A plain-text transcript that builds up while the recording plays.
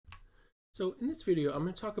So in this video, I'm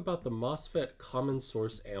going to talk about the MOSFET Common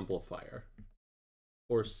Source Amplifier,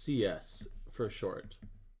 or CS for short.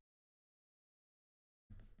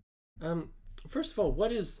 First of all,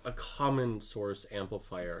 what is a common source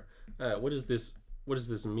amplifier? What does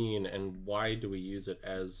this mean, and why do we use it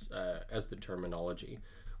as the terminology?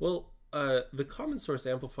 Well, the common source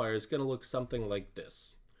amplifier is going to look something like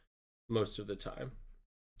this most of the time.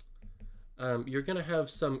 You're going to have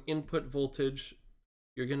some input voltage,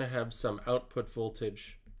 you're going to have some output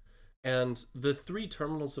voltage, and the three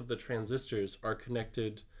terminals of the transistors are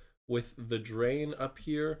connected with the drain up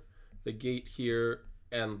here, the gate here,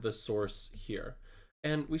 and the source here.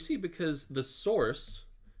 And we see because the source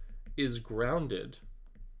is grounded,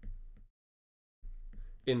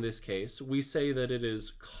 in this case, we say that it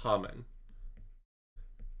is common.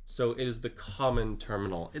 So it is the common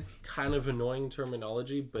terminal. It's kind of annoying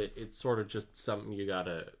terminology, but it's sort of just something you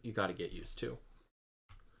gotta get used to.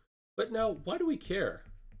 But now, why do we care?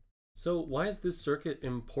 So why is this circuit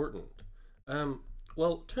important?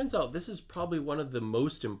 Well, turns out this is probably one of the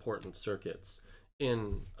most important circuits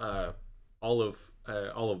in all of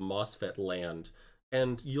MOSFET land.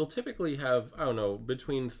 And you'll typically have, I don't know,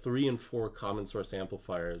 between 3 and 4 common source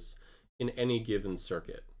amplifiers in any given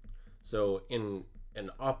circuit. So in an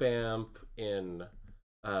op-amp, in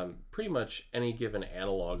pretty much any given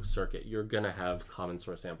analog circuit, you're gonna have common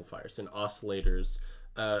source amplifiers. In oscillators,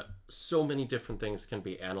 so many different things can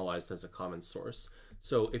be analyzed as a common source.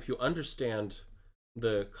 So if you understand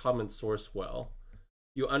the common source well,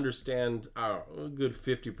 you understand a good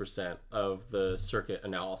 50% of the circuit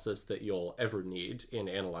analysis that you'll ever need in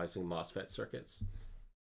analyzing MOSFET circuits,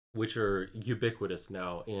 which are ubiquitous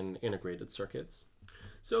now in integrated circuits.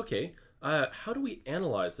 So okay, how do we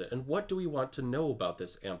analyze it, and what do we want to know about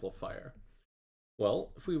this amplifier?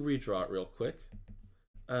 Well, if we redraw it real quick,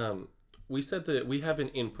 we said that we have an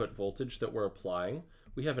input voltage that we're applying.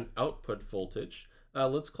 We have an output voltage.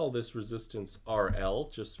 Let's call this resistance RL,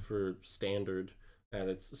 just for standard.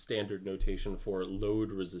 That's standard notation for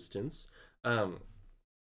load resistance. Well,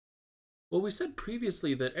 we said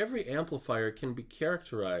previously that every amplifier can be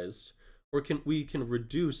characterized, or we can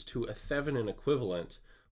reduce to a Thevenin equivalent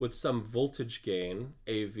with some voltage gain,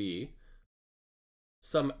 AV,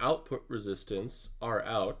 some output resistance, R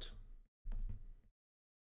out,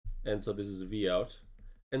 and so this is V out,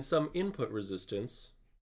 and some input resistance,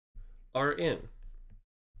 R in.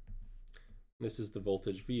 This is the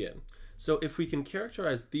voltage V in. So if we can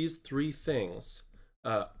characterize these three things,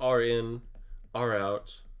 R in, R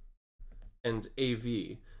out, and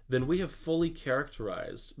AV, then we have fully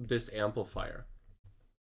characterized this amplifier.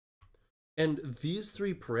 And these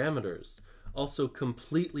three parameters also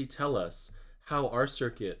completely tell us how our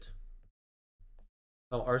circuit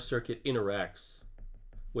interacts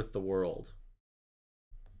with the world.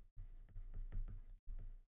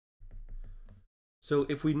 So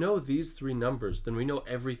if we know these three numbers, then we know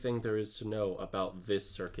everything there is to know about this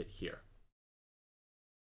circuit here.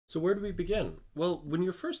 So where do we begin? Well, when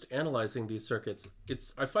you're first analyzing these circuits,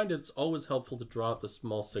 I find it's always helpful to draw out the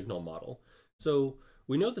small signal model. So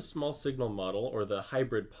we know the small signal model, or the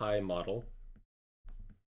hybrid pi model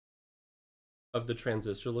of the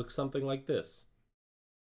transistor looks something like this.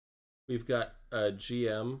 We've got a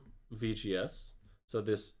GM VGS, so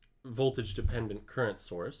this voltage dependent current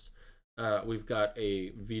source. We've got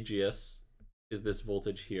a VGS, is this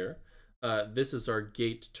voltage here. This is our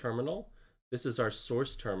gate terminal, this is our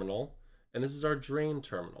source terminal, and this is our drain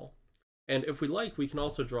terminal. And if we like, we can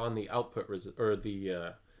also draw in the output or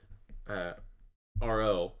the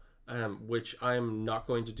RO, which I'm not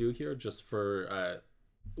going to do here, just for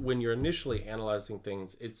when you're initially analyzing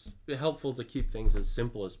things, it's helpful to keep things as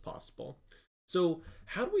simple as possible. So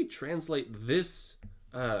how do we translate this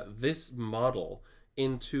this model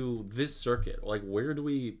into this circuit? Like, where do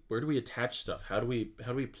we attach stuff? How do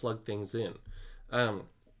we plug things in?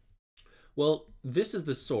 Well, this is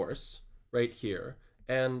the source right here,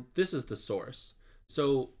 and this is the source.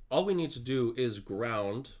 So all we need to do is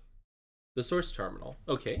ground the source terminal.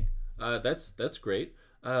 Okay, that's great.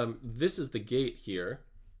 This is the gate here,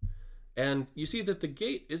 and you see that the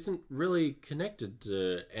gate isn't really connected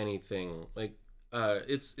to anything. Like,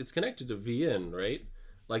 it's connected to V in, right?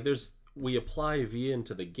 Like, we apply V in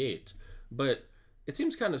to the gate, but it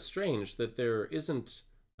seems kind of strange that there isn't,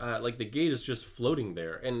 like, the gate is just floating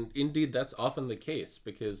there. And indeed, that's often the case,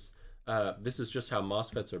 because this is just how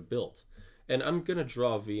MOSFETs are built. And I'm gonna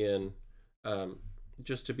draw V in,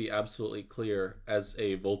 just to be absolutely clear, as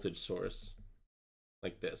a voltage source,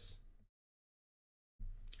 like this.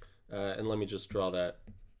 And let me just draw that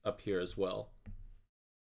up here as well.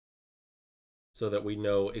 so that we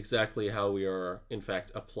know exactly how we are, in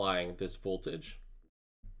fact, applying this voltage.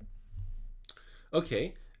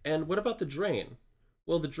 Okay, and what about the drain?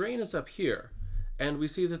 Well, the drain is up here, and we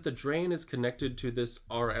see that the drain is connected to this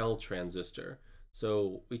RL transistor.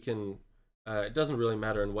 So we can, it doesn't really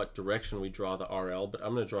matter in what direction we draw the RL, but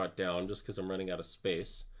I'm going to draw it down just because I'm running out of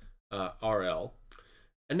space. RL.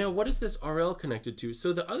 And now what is this RL connected to?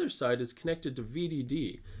 So the other side is connected to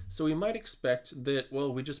VDD. So we might expect that,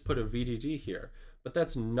 well, we just put a VDD here, but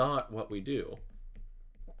that's not what we do.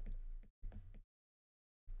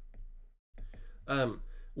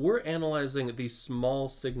 We're analyzing the small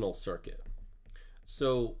signal circuit.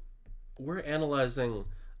 So we're analyzing,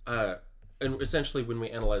 and essentially when we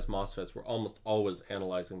analyze MOSFETs, we're almost always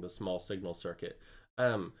analyzing the small signal circuit.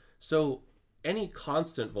 So any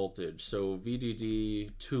constant voltage, so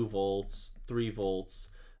VDD, 2 volts, 3 volts,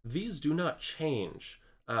 these do not change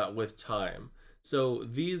with time. So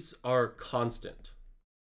these are constant.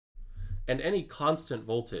 And any constant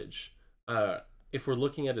voltage, if we're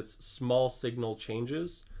looking at its small signal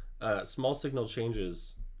changes, small signal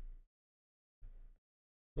changes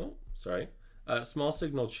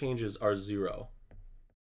are 0.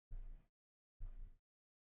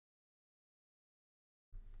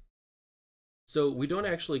 So we don't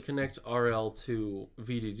actually connect RL to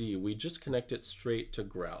VDD, we just connect it straight to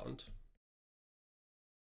ground.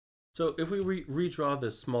 So if we redraw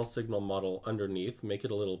this small signal model underneath, make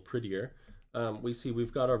it a little prettier, we see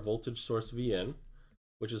we've got our voltage source Vn,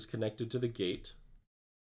 which is connected to the gate.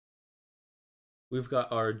 We've got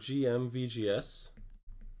our GM VGS,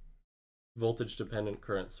 voltage dependent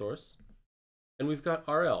current source, and we've got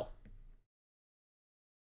RL.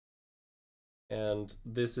 And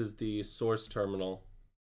this is the source terminal.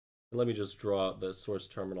 And let me just draw the source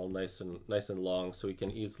terminal nice and long so we can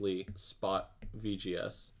easily spot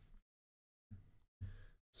VGS.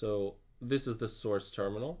 So this is the source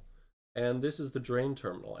terminal, and this is the drain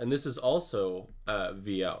terminal, and this is also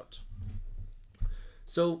V out.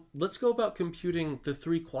 So let's go about computing the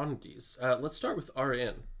 3 quantities. Let's start with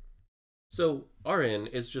Rn. So Rn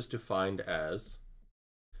is just defined as,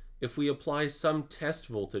 if we apply some test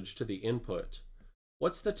voltage to the input,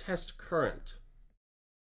 what's the test current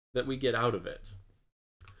that we get out of it?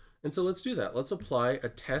 And so let's do that. Let's apply a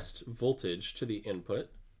test voltage to the input.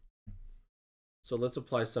 So let's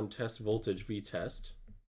apply some test voltage V-test.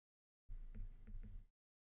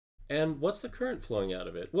 And what's the current flowing out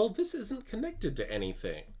of it? Well, this isn't connected to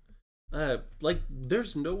anything.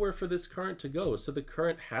 There's nowhere for this current to go, so the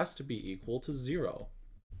current has to be equal to 0.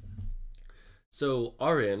 So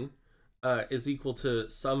Rn is equal to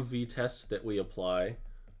some V-test that we apply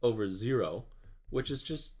over 0, which is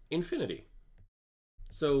just infinity.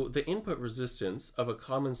 So the input resistance of a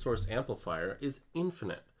common source amplifier is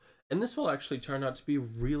infinite. And this will actually turn out to be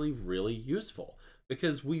really, really useful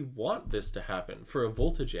because we want this to happen for a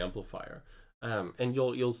voltage amplifier. And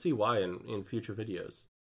you'll see why in future videos.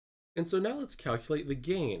 And so now let's calculate the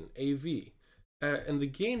gain, AV. And the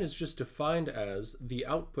gain is just defined as the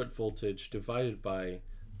output voltage divided by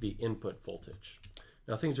the input voltage.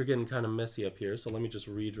 Now things are getting kind of messy up here, so let me just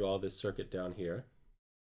redraw this circuit down here.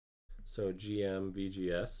 So GM,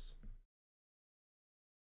 VGS,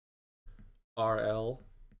 RL,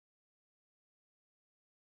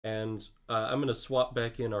 and I'm going to swap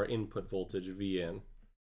back in our input voltage, Vn.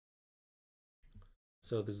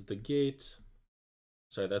 So this is the gate.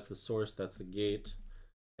 Sorry, that's the source, that's the gate.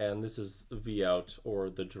 And this is V out, or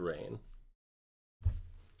the drain.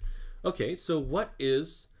 Okay, so what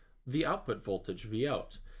is the output voltage, V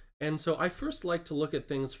out? And so I first like to look at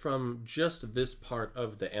things from just this part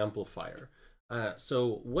of the amplifier.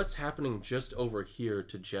 So what's happening just over here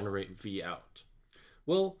to generate V out?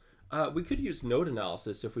 Well, we could use node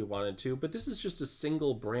analysis if we wanted to, but this is just a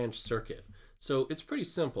single branch circuit. So it's pretty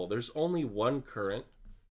simple. There's only one current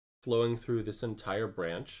flowing through this entire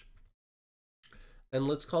branch. And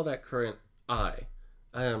let's call that current I.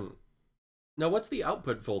 Now what's the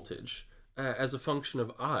output voltage as a function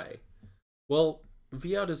of I? Well,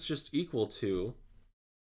 V out is just equal to,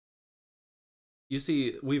 you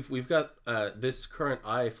see, we've got this current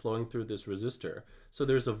I flowing through this resistor. So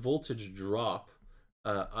there's a voltage drop,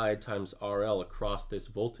 I times RL across this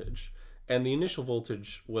voltage. And the initial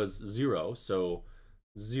voltage was 0, so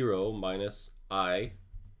 0 minus I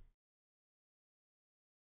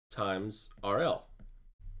times RL,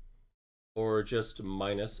 or just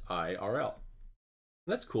minus IRL.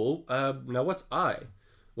 That's cool. Now what's I?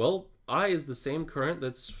 Well, I is the same current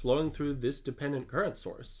that's flowing through this dependent current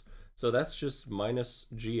source. So that's just minus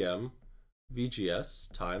GM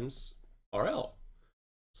VGS times RL.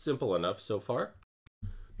 Simple enough so far.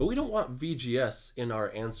 But we don't want VGS in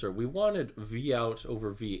our answer. We wanted V out over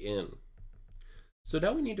V in. So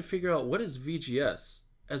now we need to figure out what is VGS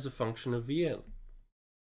as a function of V in.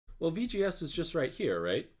 Well, VGS is just right here,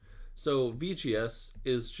 right? So VGS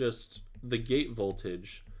is just the gate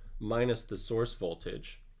voltage minus the source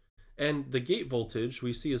voltage. And the gate voltage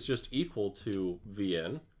we see is just equal to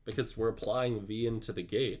Vn because we're applying Vn to the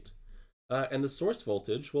gate. And the source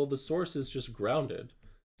voltage, well, the source is just grounded,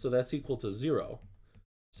 so that's equal to 0.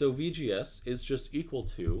 So VGS is just equal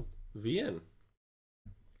to Vn.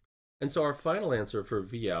 And so our final answer for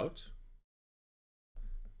V out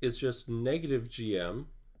is just negative GM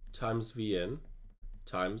times Vn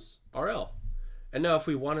times RL. And now if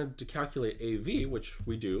we wanted to calculate AV, which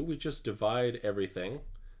we do, we just divide everything.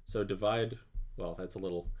 So divide, well, that's a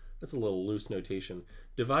little loose notation.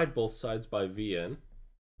 Divide both sides by Vn,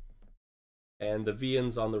 and the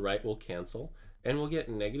Vn's on the right will cancel, and we'll get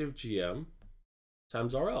negative GM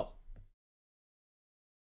times RL.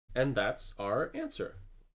 And that's our answer.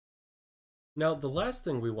 Now, the last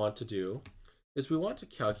thing we want to do is we want to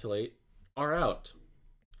calculate R out.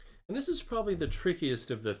 And this is probably the trickiest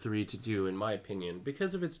of the three to do, in my opinion,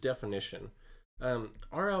 because of its definition.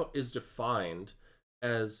 R out is defined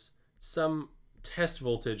as some test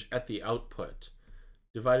voltage at the output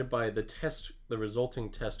divided by the resulting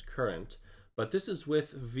test current, but this is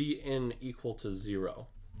with Vn equal to 0.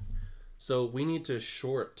 So we need to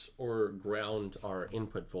short or ground our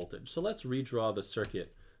input voltage. So let's redraw the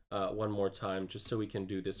circuit one more time just so we can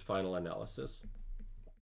do this final analysis.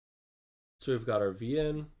 So we've got our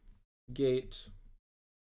Vn gate,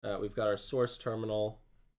 we've got our source terminal,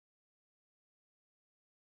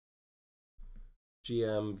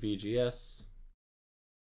 GM, VGS,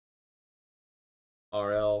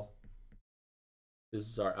 RL, this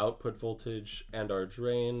is our output voltage, and our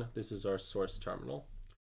drain, this is our source terminal.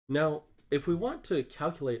 Now, if we want to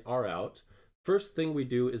calculate R out, first thing we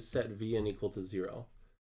do is set Vn equal to 0.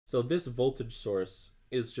 So this voltage source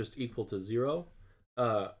is just equal to 0,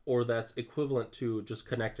 or that's equivalent to just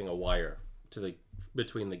connecting a wire to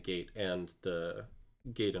between the gate and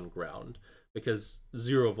ground, because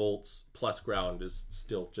 0 volts plus ground is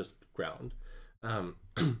still just ground.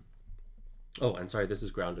 Oh, and sorry, this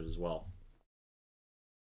is grounded as well.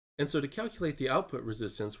 And so to calculate the output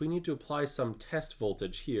resistance, we need to apply some test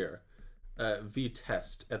voltage here, V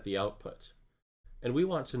test at the output. And we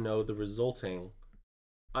want to know the resulting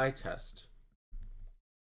I test.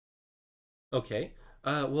 Okay,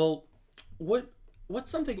 well,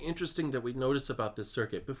 what's something interesting that we notice about this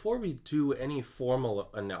circuit? Before we do any formal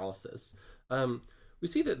analysis, we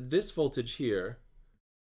see that this voltage here,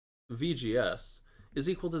 VGS, is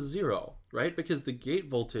equal to 0, right? Because the gate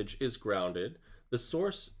voltage is grounded, the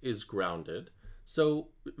source is grounded, so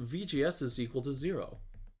VGS is equal to 0.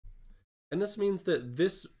 And this means that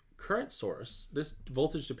this current source, this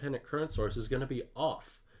voltage-dependent current source, is going to be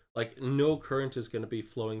off. Like, no current is going to be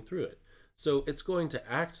flowing through it. So it's going to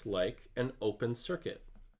act like an open circuit.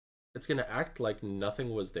 It's going to act like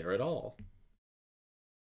nothing was there at all.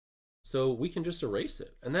 So we can just erase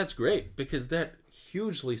it. And that's great, because that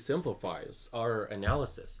hugely simplifies our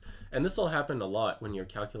analysis. And this will happen a lot when you're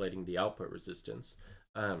calculating the output resistance,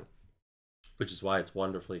 which is why it's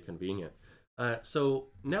wonderfully convenient. So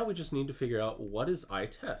now we just need to figure out, what is I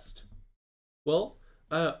test? Well,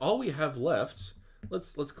 all we have left,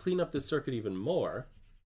 let's clean up this circuit even more.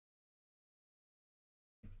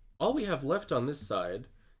 All we have left on this side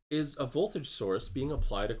is a voltage source being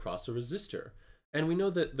applied across a resistor. And we know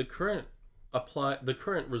that the current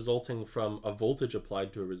resulting from a voltage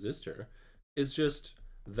applied to a resistor is just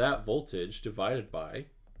that voltage divided by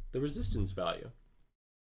the resistance value.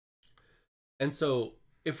 And so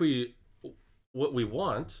what we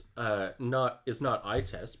want is not I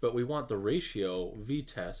test, but we want the ratio V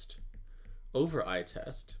test over I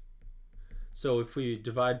test. So if we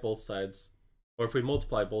divide both sides, or if we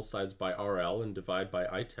multiply both sides by RL and divide by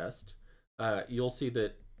I test, you'll see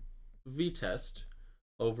that V test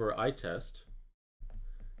over I test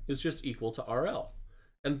is just equal to RL.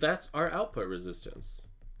 And that's our output resistance.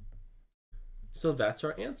 So that's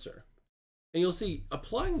our answer. And you'll see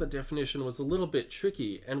applying the definition was a little bit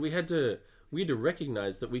tricky, and we had to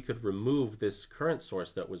recognize that we could remove this current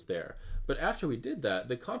source that was there. But after we did that,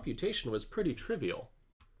 the computation was pretty trivial.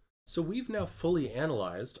 So we've now fully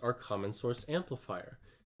analyzed our common source amplifier.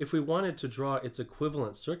 If we wanted to draw its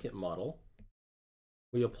equivalent circuit model,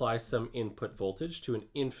 we apply some input voltage to an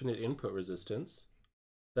infinite input resistance.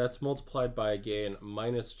 That's multiplied by a gain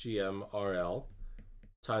minus GM RL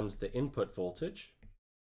times the input voltage.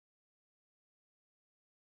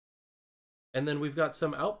 And then we've got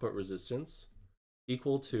some output resistance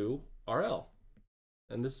equal to RL.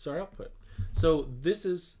 and this is our output. So this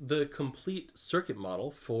is the complete circuit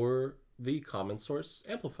model for the common source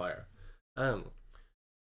amplifier.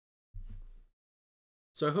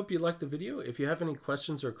 So I hope you liked the video. If you have any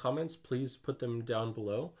questions or comments, please put them down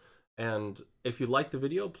below. And if you liked the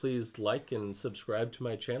video, please like and subscribe to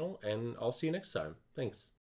my channel, and I'll see you next time. Thanks.